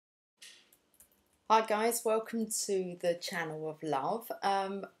Hi guys, welcome to the channel of love.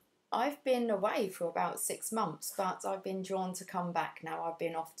 I've been away for about 6 months, but I've been drawn to come back now. I've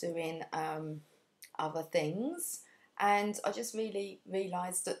been off doing other things, and I just really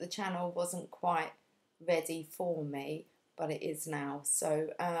realised that the channel wasn't quite ready for me, but it is now.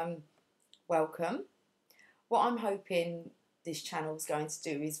 So welcome. What I'm hoping this channel is going to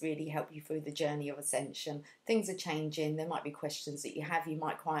do is really help you through the journey of ascension. Things are changing. There might be questions that you have. You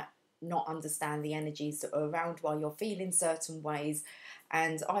might quite not understand the energies that are around while you're feeling certain ways.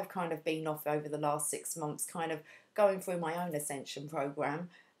 And I've kind of been off over the last 6 months, kind of going through my own ascension program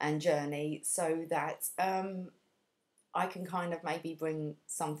and journey so that I can kind of maybe bring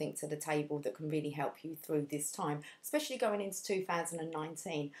something to the table that can really help you through this time, especially going into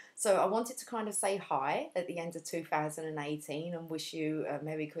 2019. So I wanted to kind of say hi at the end of 2018 and wish you a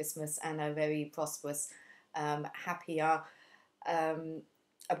Merry Christmas and a very prosperous, happier,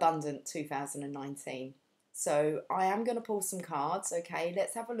 abundant 2019. So I am going to pull some cards, okay?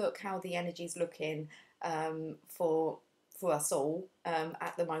 Let's have a look how the energy's looking for us all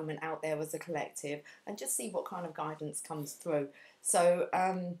at the moment out there as a collective, and just see what kind of guidance comes through. So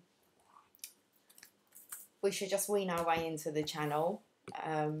we should just wean our way into the channel,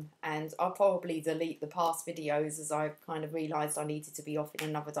 and I'll probably delete the past videos as I've kind of realised I needed to be off in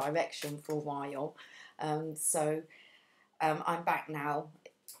another direction for a while. So I'm back now,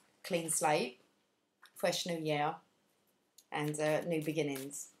 clean slate, fresh new year, and new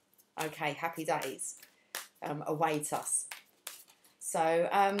beginnings. Okay, happy days await us. So,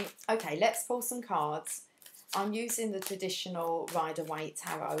 okay, let's pull some cards. I'm using the traditional Rider-Waite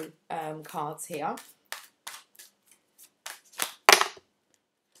Tarot cards here.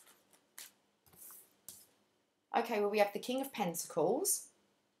 Okay, well, we have the King of Pentacles.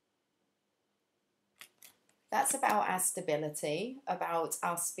 That's about our stability, about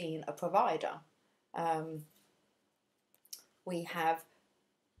us being a provider. We have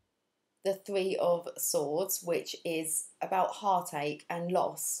the Three of Swords, which is about heartache and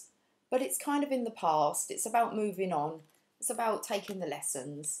loss, but it's kind of in the past. It's about moving on. It's about taking the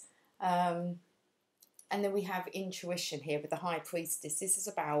lessons. And then we have intuition here with the High Priestess. This is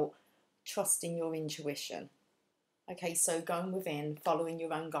about trusting your intuition. Okay, so going within, following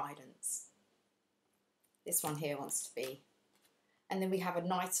your own guidance. This one here wants to be. And then we have a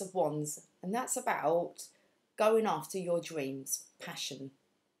Knight of Wands, and that's about going after your dreams, passion.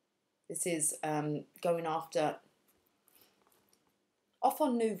 This is going after, off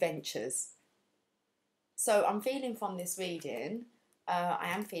on new ventures. So I'm feeling from this reading, I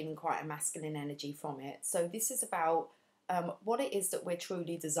am feeling quite a masculine energy from it. So this is about what it is that we're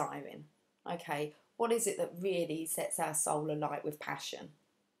truly desiring. Okay, what is it that really sets our soul alight with passion?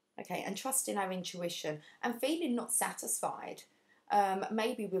 Okay, and trusting our intuition and feeling not satisfied,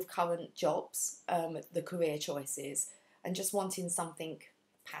 maybe with current jobs, the career choices, and just wanting something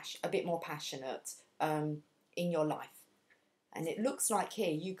a bit more passionate in your life. And it looks like here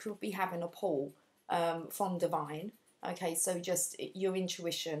you could be having a pull from divine. Okay, so just your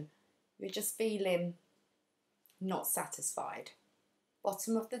intuition, you're just feeling not satisfied.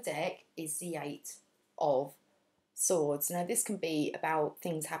 Bottom of the deck is the Eight of Swords. Now this can be about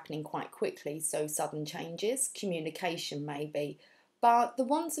things happening quite quickly, so sudden changes, communication maybe, but the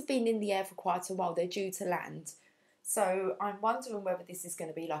ones have been in the air for quite a while. They're due to land. So I'm wondering whether this is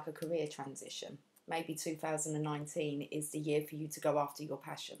going to be like a career transition. Maybe 2019 is the year for you to go after your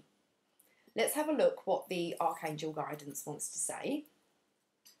passion. Let's have a look what the Archangel Guidance wants to say.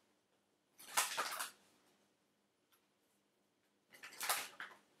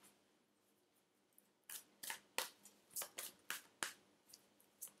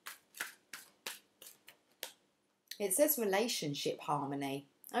 It says relationship harmony.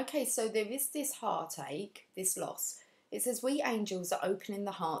 Okay, so there is this heartache, this loss. It says we angels are opening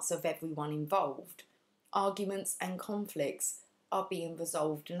the hearts of everyone involved. Arguments and conflicts are being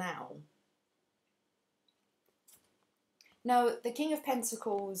resolved now. Now, the King of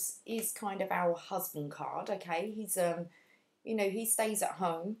Pentacles is kind of our husband card, okay? He's, you know, he stays at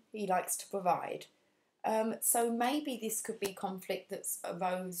home. He likes to provide. So maybe this could be conflict that's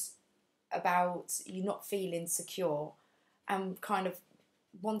arose about you not feeling secure and kind of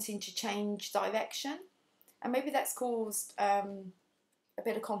wanting to change direction. And maybe that's caused a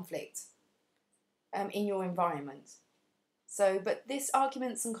bit of conflict in your environment. So, but this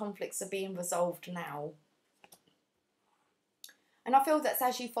arguments and conflicts are being resolved now. And I feel that's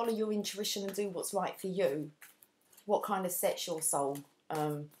as you follow your intuition and do what's right for you, what kind of sets your soul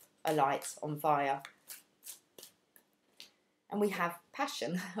alight, on fire. And we have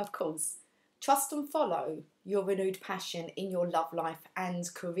passion, of course. Trust and follow your renewed passion in your love life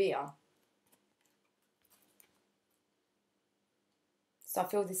and career. So I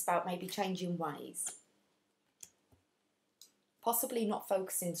feel this about maybe changing ways. Possibly not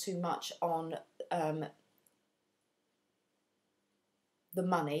focusing too much on the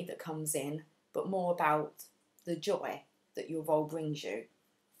money that comes in, but more about the joy that your role brings you.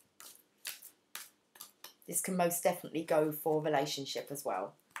 This can most definitely go for relationship as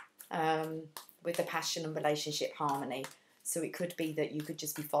well, with the passion and relationship harmony. So it could be that you could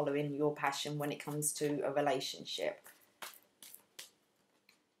just be following your passion when it comes to a relationship.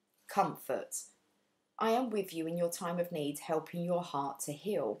 Comfort. I am with you in your time of need, helping your heart to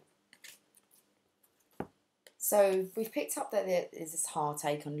heal. So we've picked up that there is this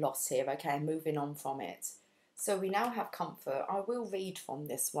heartache and loss here, okay, moving on from it. So we now have comfort. I will read from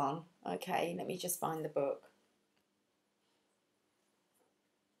this one, okay, let me just find the book.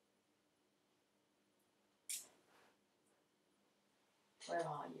 Where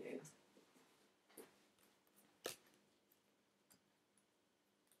are you?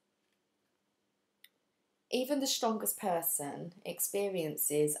 Even the strongest person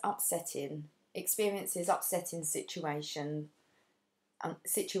experiences upsetting situations.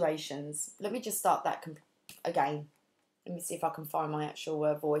 Let me just start that again. Let me see if I can find my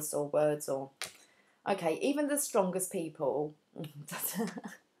actual voice or words or... Okay, even the strongest people,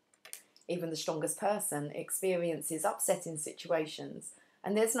 even the strongest person experiences upsetting situations,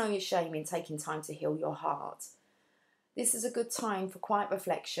 and there's no shame in taking time to heal your heart. This is a good time for quiet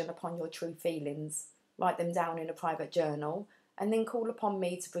reflection upon your true feelings. Write them down in a private journal, and then call upon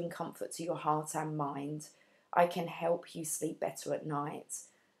me to bring comfort to your heart and mind. I can help you sleep better at night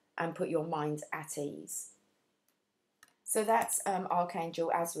and put your mind at ease. So that's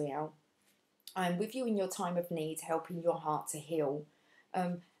Archangel Azrael. I'm with you in your time of need, helping your heart to heal.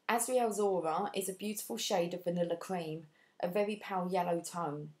 Azrael's aura is a beautiful shade of vanilla cream, a very pale yellow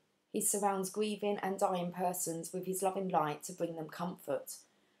tone. He surrounds grieving and dying persons with his loving light to bring them comfort.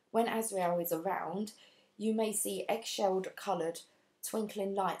 When Azrael is around, you may see egg-shelled coloured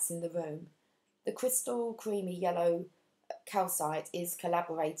twinkling lights in the room. The crystal creamy yellow calcite is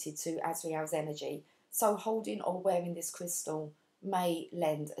collaborated to Azrael's energy, so holding or wearing this crystal may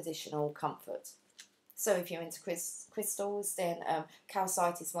lend additional comfort. So if you're into crystals, then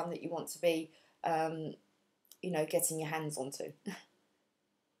calcite is one that you want to be, getting your hands onto.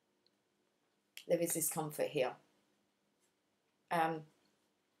 There is this comfort here.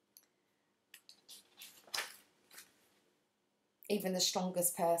 Even the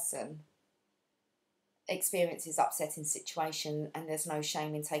strongest person experiences upsetting situation, and there's no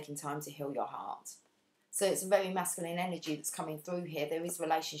shame in taking time to heal your heart. So it's a very masculine energy that's coming through here. There is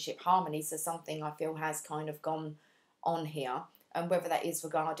relationship harmony, so something I feel has kind of gone on here, and whether that is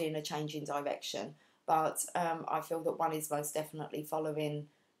regarding a change in direction. But I feel that one is most definitely following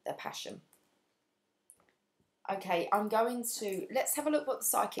their passion. Okay, let's have a look what the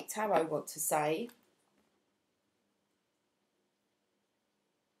Psychic Tarot want to say.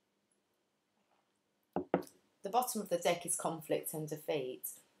 The bottom of the deck is conflict and defeat.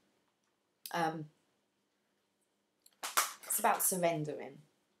 It's about surrendering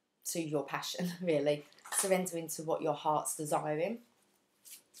to your passion, really. Surrendering to what your heart's desiring.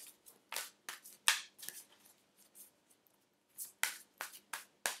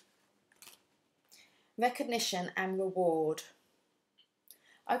 Recognition and reward.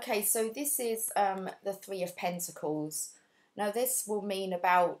 Okay, so this is the Three of Pentacles. Now this will mean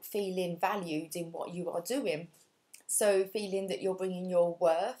about feeling valued in what you are doing. So feeling that you're bringing your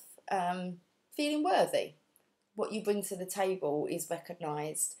worth, feeling worthy. What you bring to the table is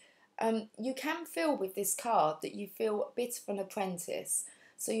recognised. You can feel with this card that you feel a bit of an apprentice.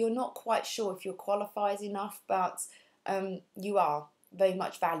 So you're not quite sure if you're qualified enough, but you are very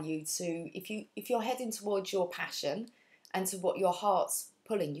much valued. So if you're heading towards your passion and to what your heart's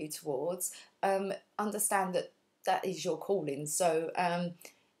pulling you towards, understand that that is your calling. So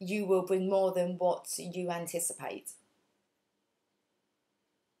you will bring more than what you anticipate.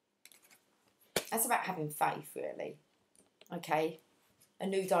 That's about having faith, really. Okay, a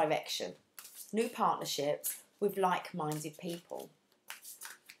new direction, new partnerships with like-minded people.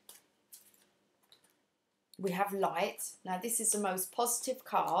 We have light. Now this is the most positive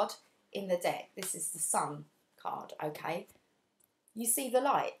card in the deck. This is the Sun card, okay? You see the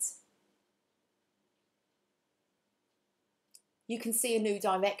light. You can see a new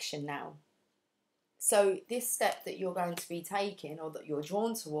direction now. So this step that you're going to be taking, or that you're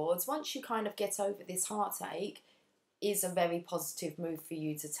drawn towards, once you kind of get over this heartache, is a very positive move for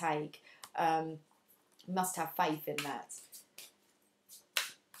you to take. You must have faith in that.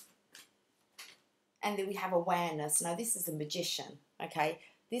 And then we have awareness. Now this is a magician, okay?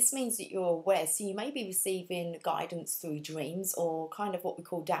 This means that you're aware, so you may be receiving guidance through dreams or kind of what we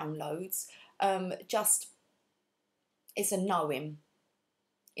call downloads. Just, it's a knowing.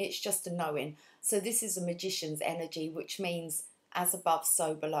 It's just a knowing. So this is a magician's energy, which means as above,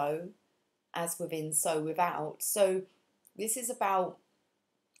 so below, as within, so without. So this is about,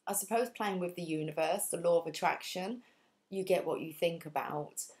 I suppose, playing with the universe, the law of attraction. You get what you think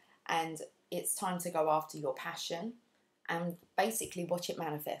about, and it's time to go after your passion and basically watch it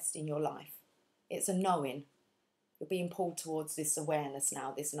manifest in your life. It's a knowing. You're being pulled towards this awareness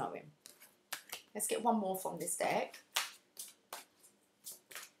now, this knowing. Let's get one more from this deck.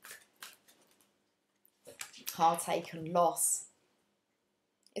 Heartache and loss.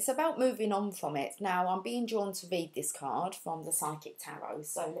 It's about moving on from it. Now, I'm being drawn to read this card from the Psychic Tarot.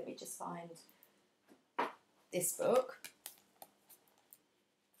 So let me just find this book.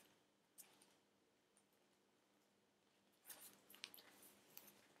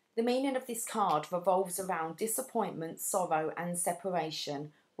 The meaning of this card revolves around disappointment, sorrow and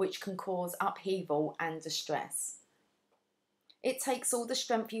separation, which can cause upheaval and distress. It takes all the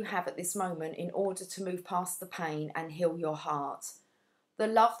strength you have at this moment in order to move past the pain and heal your heart. The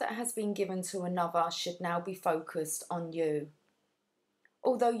love that has been given to another should now be focused on you.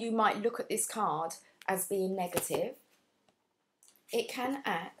 Although you might look at this card as being negative, it can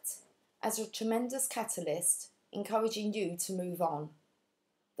act as a tremendous catalyst, encouraging you to move on.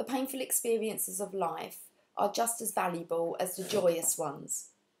 The painful experiences of life are just as valuable as the joyous ones.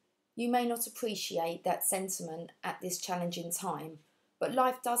 You may not appreciate that sentiment at this challenging time, but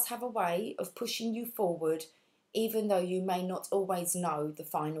life does have a way of pushing you forward, even though you may not always know the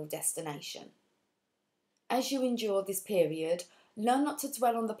final destination. As you endure this period, learn not to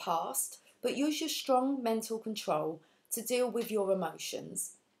dwell on the past, but use your strong mental control to deal with your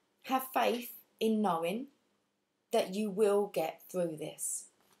emotions. Have faith in knowing that you will get through this.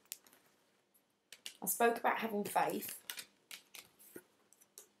 I spoke about having faith,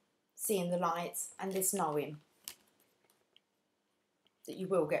 seeing the light, and this knowing that you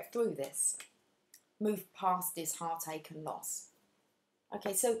will get through this. Move past this heartache and loss.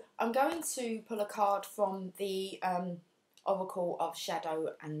 Okay, so I'm going to pull a card from the Oracle of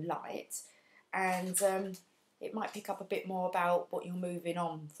Shadow and Light, and it might pick up a bit more about what you're moving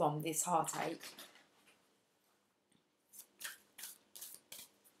on from, this heartache.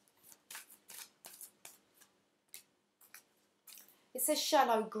 It says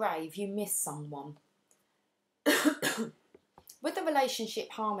shallow grave, you miss someone. With the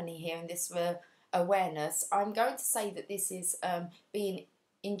relationship harmony here and this awareness, I'm going to say that this is being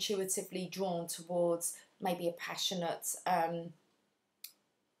intuitively drawn towards maybe a passionate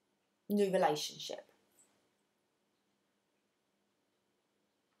new relationship.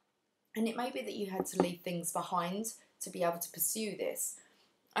 And it may be that you had to leave things behind to be able to pursue this.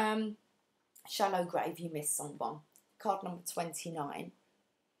 Shallow grave, you miss someone. Card number 29.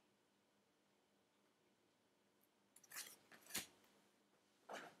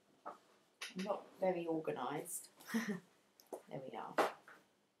 I'm not very organised. There we are.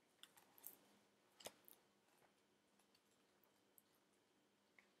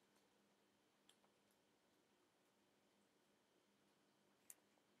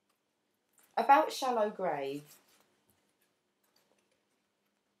 About shallow grave.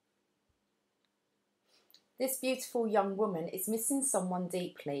 This beautiful young woman is missing someone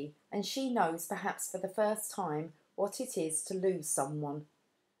deeply, and she knows, perhaps for the first time, what it is to lose someone.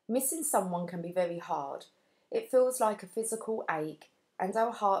 Missing someone can be very hard. It feels like a physical ache, and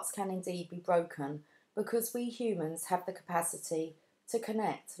our hearts can indeed be broken, because we humans have the capacity to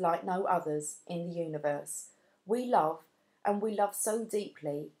connect like no others in the universe. We love, and we love so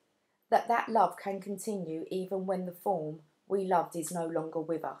deeply, that that love can continue even when the form we loved is no longer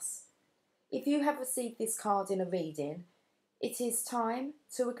with us. If you have received this card in a reading, it is time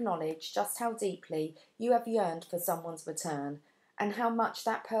to acknowledge just how deeply you have yearned for someone's return and how much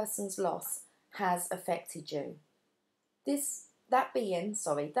that person's loss has affected you. That being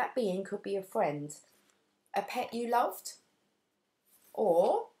could be a friend, a pet you loved,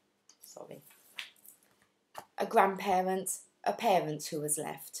 or, a grandparent, a parent who has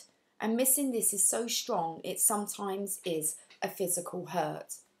left. And missing this is so strong, it sometimes is a physical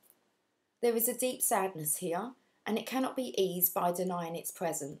hurt. There is a deep sadness here, and it cannot be eased by denying its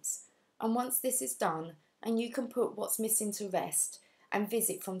presence. And once this is done, and you can put what's missing to rest and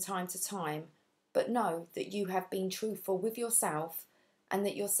visit from time to time, but know that you have been truthful with yourself and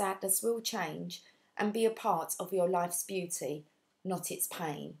that your sadness will change and be a part of your life's beauty, not its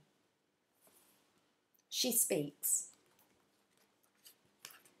pain. She speaks.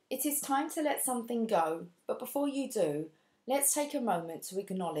 It is time to let something go, but before you do, Let's take a moment to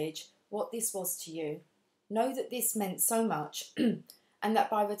acknowledge what this was to you. Know that this meant so much and that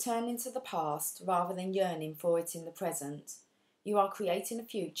by returning to the past rather than yearning for it in the present, you are creating a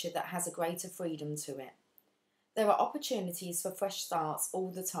future that has a greater freedom to it. There are opportunities for fresh starts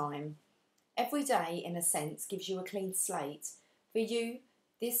all the time. Every day, in a sense, gives you a clean slate. For you,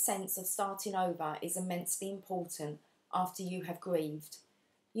 this sense of starting over is immensely important after you have grieved.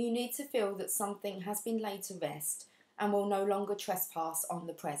 You need to feel that something has been laid to rest and will no longer trespass on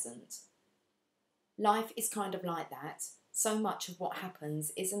the present. Life is kind of like that. So much of what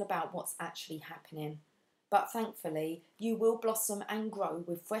happens isn't about what's actually happening. But thankfully, you will blossom and grow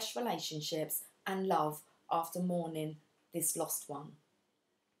with fresh relationships and love after mourning this lost one.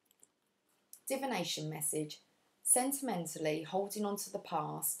 Divination message. Sentimentally holding on to the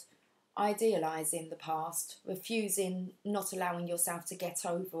past, idealising the past, refusing, not allowing yourself to get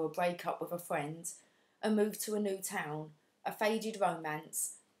over a breakup with a friend, a move to a new town, a faded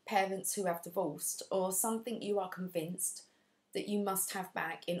romance, parents who have divorced, or something you are convinced that you must have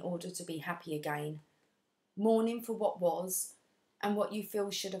back in order to be happy again. Mourning for what was and what you feel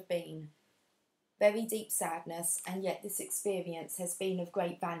should have been. Very deep sadness, and yet this experience has been of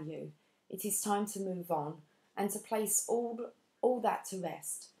great value. It is time to move on and to place all that to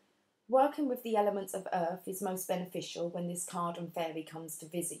rest. Working with the elements of earth is most beneficial when this card and fairy comes to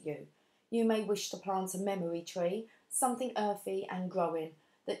visit you. You may wish to plant a memory tree, something earthy and growing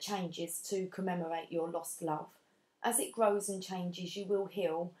that changes to commemorate your lost love. As it grows and changes, you will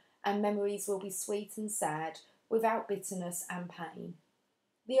heal, and memories will be sweet and sad, without bitterness and pain.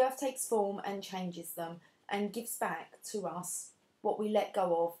 The earth takes form and changes them, and gives back to us what we let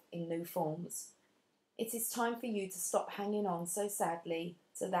go of in new forms. It is time for you to stop hanging on so sadly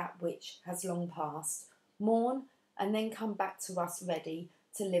to that which has long passed. Mourn, and then come back to us ready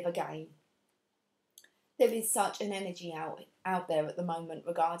to live again. There is such an energy out there at the moment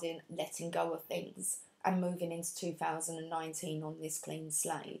regarding letting go of things and moving into 2019 on this clean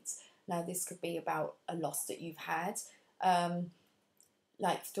slate. Now, this could be about a loss that you've had,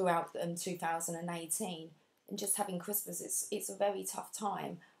 like throughout 2018, and just having Christmas. It's a very tough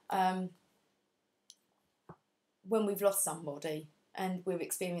time when we've lost somebody and we've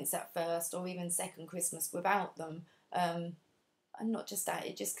experienced that first or even second Christmas without them. And not just that,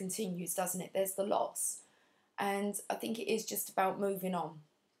 it just continues, doesn't it? There's the loss. And I think it is just about moving on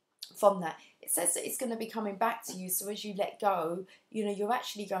from that. It says that it's going to be coming back to you. So as you let go, you're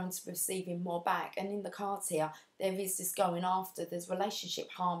actually going to be receiving more back. And in the cards here, there is this going after. There's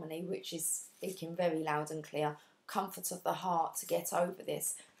relationship harmony, which is speaking very loud and clear. Comfort of the heart to get over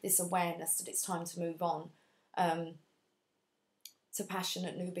this awareness that it's time to move on to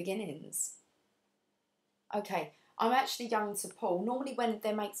passionate new beginnings. Okay, I'm actually going to pull. Normally when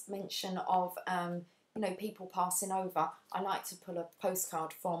there makes mention of people passing over, I like to pull a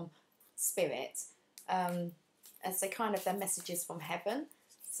postcard from Spirit, as they're messages from heaven.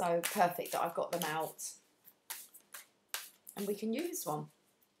 So perfect that I've got them out, and we can use one.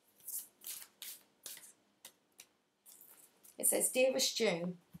 It says, "Dearest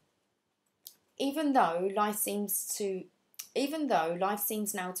June, even though life seems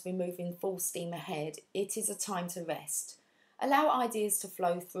now to be moving full steam ahead, it is a time to rest. Allow ideas to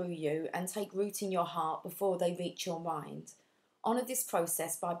flow through you and take root in your heart before they reach your mind. Honour this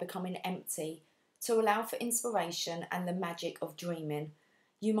process by becoming empty to allow for inspiration and the magic of dreaming.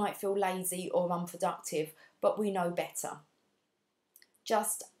 You might feel lazy or unproductive, but we know better.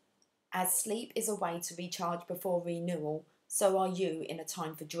 Just as sleep is a way to recharge before renewal, so are you in a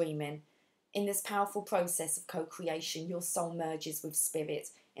time for dreaming. In this powerful process of co-creation, your soul merges with spirit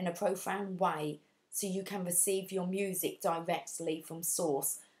in a profound way, so you can receive your music directly from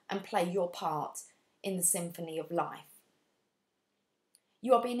source and play your part in the symphony of life.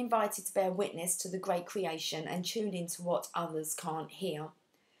 You are being invited to bear witness to the great creation and tune into what others can't hear.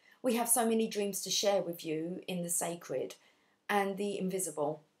 We have so many dreams to share with you in the sacred and the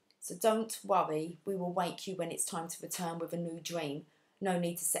invisible. So don't worry, we will wake you when it's time to return with a new dream. No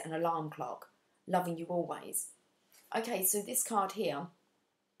need to set an alarm clock. Loving you always." Okay, so this card here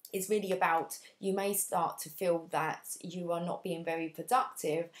is really about, you may start to feel that you are not being very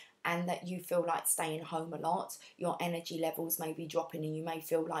productive and that you feel like staying home a lot. Your energy levels may be dropping and you may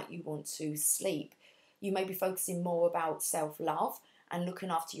feel like you want to sleep. You may be focusing more about self-love and looking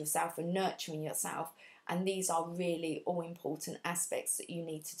after yourself and nurturing yourself. And these are really all important aspects that you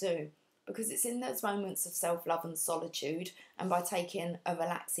need to do, because it's in those moments of self-love and solitude, and by taking a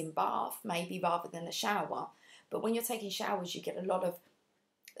relaxing bath, maybe rather than a shower. But when you're taking showers, you get a lot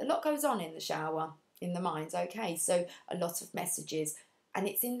goes on in the shower, in the mind, okay? So a lot of messages. And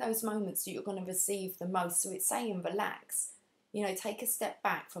it's in those moments that you're going to receive the most. So it's saying relax. You know, take a step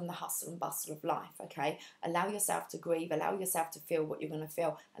back from the hustle and bustle of life, okay? Allow yourself to grieve, allow yourself to feel what you're going to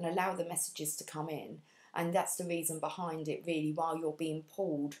feel, and allow the messages to come in. And that's the reason behind it, really, while you're being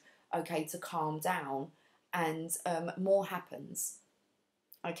pulled, okay, to calm down. And more happens,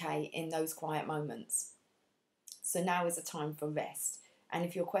 okay, in those quiet moments. So now is a time for rest. And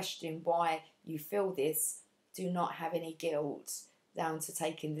if you're questioning why you feel this, do not have any guilt down to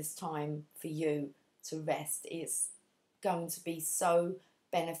taking this time for you to rest. It's going to be so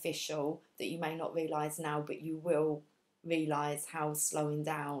beneficial that you may not realise now, but you will realise how slowing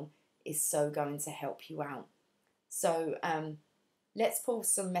down is so going to help you out. So let's pull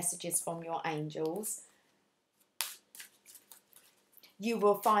some messages from your angels. You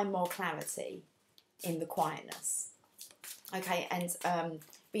will find more clarity in the quietness. Okay, and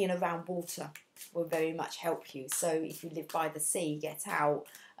being around water will very much help you. So if you live by the sea, get out.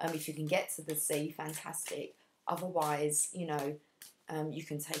 If you can get to the sea, fantastic. Otherwise, you know, you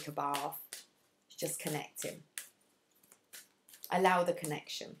can take a bath, just connecting. Allow the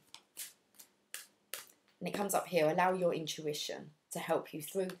connection. And it comes up here, allow your intuition to help you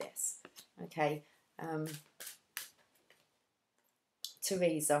through this. Okay,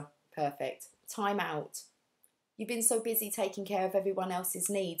 Teresa, perfect. Time out. You've been so busy taking care of everyone else's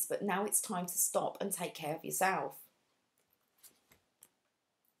needs, but now it's time to stop and take care of yourself.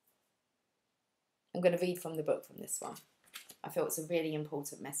 I'm going to read from the book from this one. I feel it's a really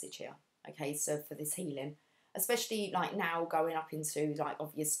important message here. Okay, so for this healing, especially like now going up into like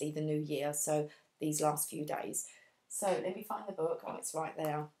obviously the new year, so these last few days. So let me find the book. Oh, it's right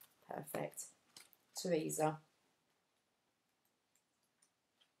there. Perfect. Teresa.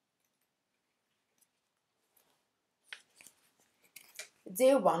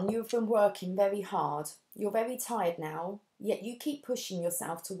 Dear one, you have been working very hard. You're very tired now, yet you keep pushing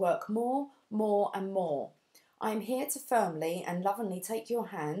yourself to work more, more and more. I am here to firmly and lovingly take your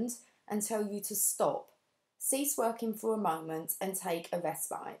hand and tell you to stop. Cease working for a moment and take a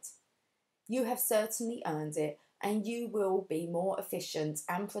respite. You have certainly earned it, and you will be more efficient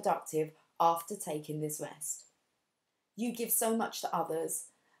and productive after taking this rest. You give so much to others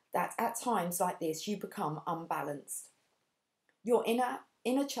that at times like this you become unbalanced. Your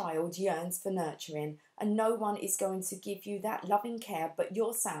inner child yearns for nurturing, and no one is going to give you that loving care but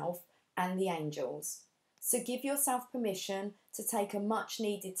yourself and the angels. So give yourself permission to take a much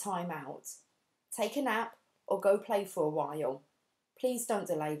needed time out. Take a nap or go play for a while. Please don't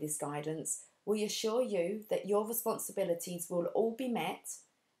delay this guidance. We assure you that your responsibilities will all be met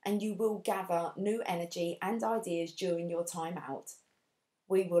and you will gather new energy and ideas during your time out.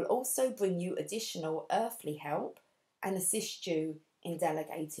 We will also bring you additional earthly help and assist you in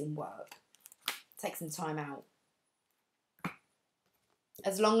delegating work. Take some time out.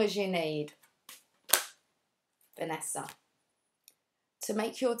 As long as you need. Vanessa. To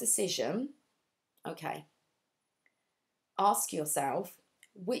make your decision, okay, ask yourself,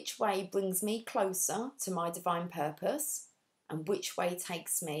 which way brings me closer to my divine purpose and which way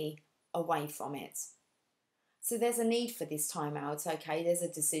takes me away from it? So there's a need for this time out, okay? There's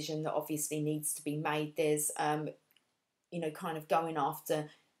a decision that obviously needs to be made. There's you know, kind of going after,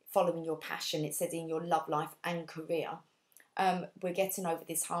 following your passion. It said in your love life and career. We're getting over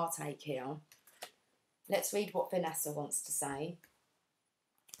this heartache here. Let's read what Vanessa wants to say.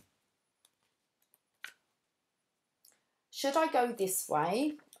 Should I go this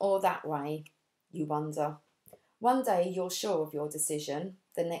way or that way? You wonder. One day you're sure of your decision.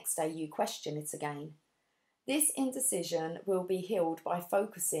 The next day you question it again. This indecision will be healed by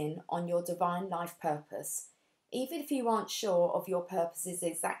focusing on your divine life purpose. Even if you aren't sure of your purpose's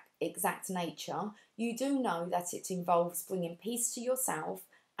exact nature, you do know that it involves bringing peace to yourself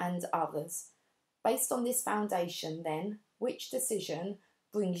and others. Based on this foundation, then, which decision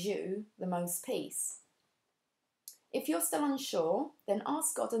brings you the most peace? If you're still unsure, then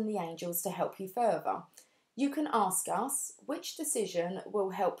ask God and the angels to help you further. You can ask us, which decision will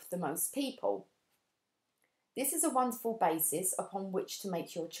help the most people? This is a wonderful basis upon which to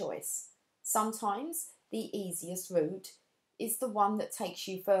make your choice. Sometimes the easiest route is the one that takes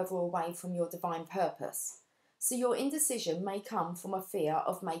you further away from your divine purpose. So your indecision may come from a fear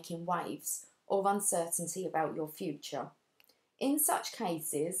of making waves or uncertainty about your future. In such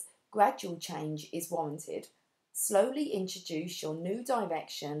cases, gradual change is warranted. Slowly introduce your new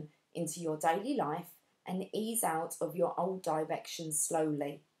direction into your daily life and ease out of your old direction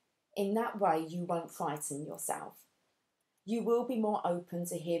slowly. In that way, you won't frighten yourself. You will be more open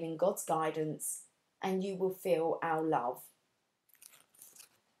to hearing God's guidance and you will feel our love.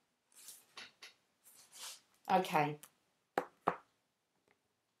 Okay.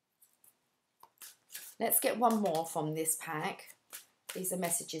 Let's get one more from this pack. These are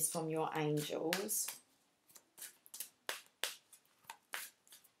messages from your angels.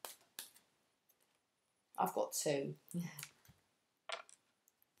 I've got two.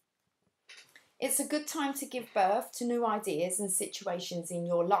 It's a good time to give birth to new ideas and situations in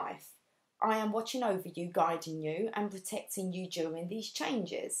your life. I am watching over you, guiding you and protecting you during these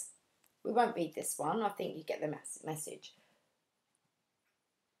changes. We won't read this one. I think you get the message.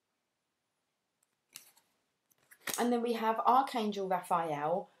 And then we have Archangel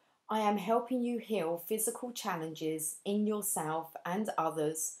Raphael. I am helping you heal physical challenges in yourself and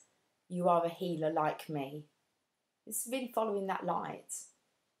others. You are a healer like me. It's really following that light.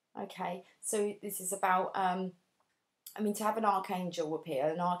 Okay, so this is about, to have an archangel appear,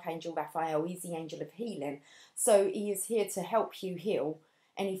 an Archangel Raphael, he's the angel of healing. So he is here to help you heal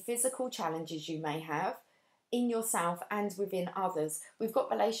any physical challenges you may have in yourself and within others. We've got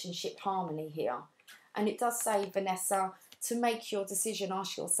relationship harmony here. And it does say, Vanessa, to make your decision,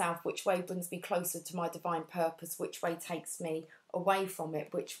 ask yourself which way brings me closer to my divine purpose, which way takes me away from it,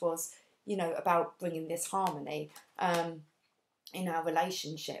 which was, about bringing this harmony in our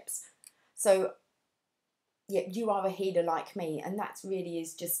relationships. So, yeah, you are a healer like me, and that really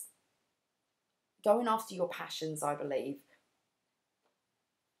is just going after your passions, I believe.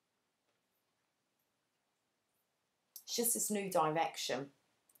 It's just this new direction.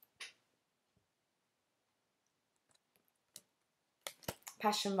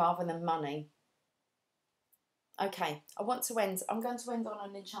 Passion rather than money. Okay, I'm going to end on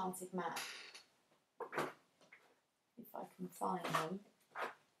an enchanted map. If I can find them.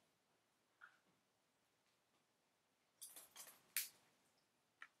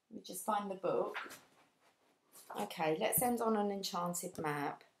 Let me just find the book. Okay, let's end on an enchanted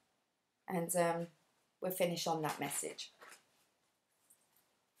map. And we'll finish on that message.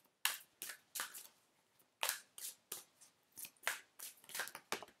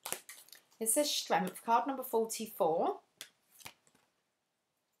 It says Strength, card number 44.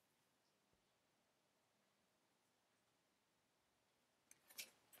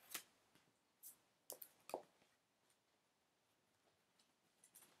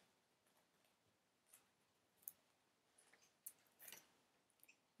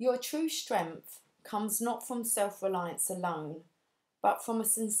 Your true strength comes not from self-reliance alone, but from a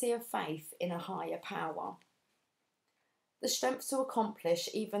sincere faith in a higher power. The strength to accomplish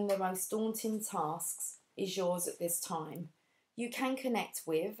even the most daunting tasks is yours at this time. You can connect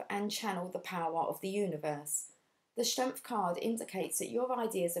with and channel the power of the universe. The Strength card indicates that your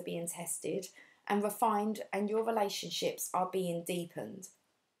ideas are being tested and refined, and your relationships are being deepened.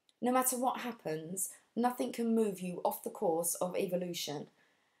 No matter what happens, nothing can move you off the course of evolution.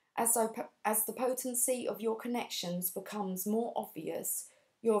 As the potency of your connections becomes more obvious,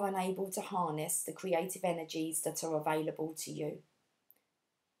 you're unable to harness the creative energies that are available to you.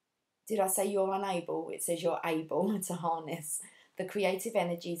 Did I say you're unable? It says you're able to harness the creative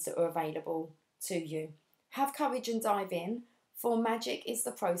energies that are available to you. Have courage and dive in, for magic is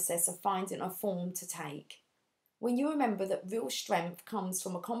the process of finding a form to take. When you remember that real strength comes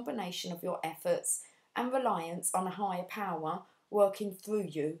from a combination of your efforts and reliance on a higher power working through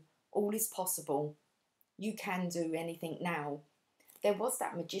you, all is possible. You can do anything now. There was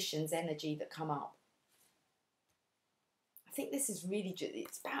that magician's energy that come up. I think this is really just,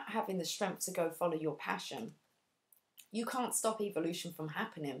 it's about having the strength to go follow your passion. You can't stop evolution from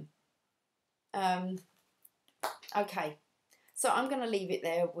happening. Okay, so I'm going to leave it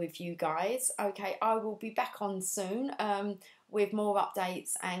there with you guys. Okay, I will be back on soon with more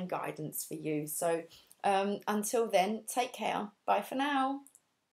updates and guidance for you. So until then, take care. Bye for now.